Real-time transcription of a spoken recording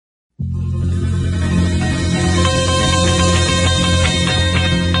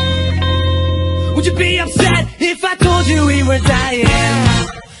be upset if I told you we were dying,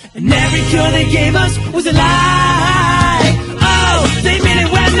 and every cure they gave us was a lie. Oh, they mean it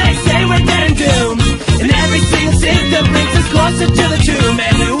when they say we're dead and doomed, and every single symptom brings us closer to the tomb.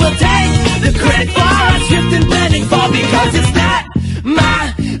 And who will take the credit for our script and blending fall? Because it's not my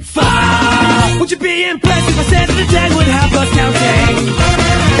fault. Would you be impressed if I said that the Deadwood have us counting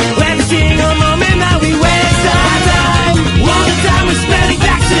every single moment that we waste our time? All the time we're spending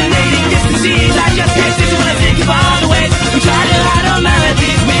vaccinating this disease. I just can't sit when I think of all the ways we try to hide our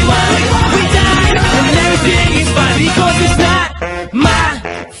melodies. We won, we died, and everything is fine because it's not my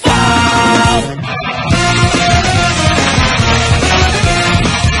fault.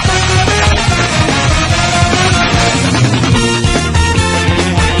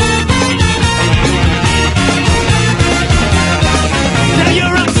 Now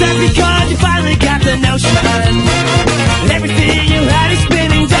you're upset because you finally got the notion that everything you had is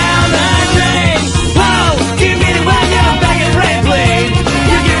spinning down the drain. Oh, give me the one you're back and pray, please.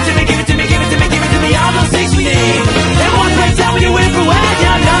 You give it to me, give it to me, give it to me, give it to me, all those things we need. And one breaks down when you win for when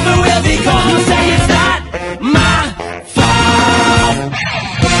your number will be called. You'll say it's not my fault.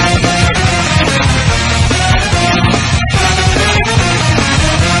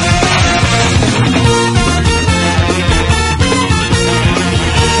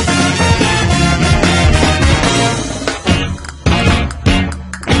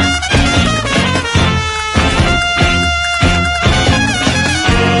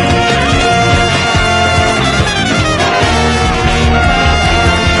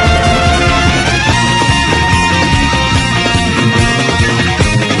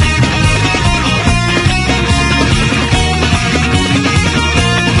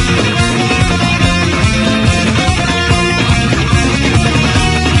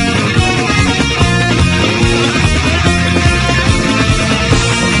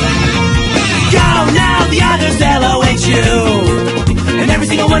 And every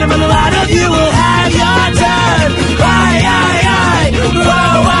single one of them, a lot of you will have your turn. Aye, whoa,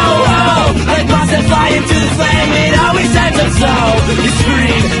 whoa, whoa. Like moths that fly into the flame, it always ends up slow. You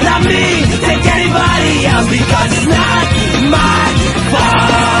scream, not me, take anybody else, because it's not my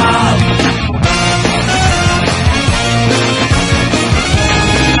fault.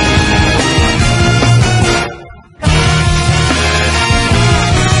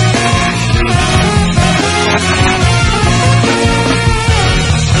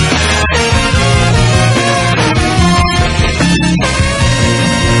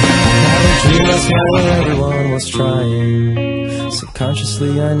 Everyone was trying.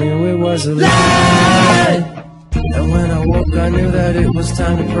 Subconsciously I knew it was a lie. And when I woke I knew that it was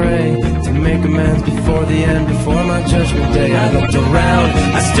time to pray, to make amends before the end, before my judgment day. I looked around,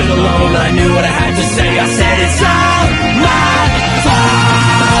 I stood alone, I knew what I had to say. I said it's time.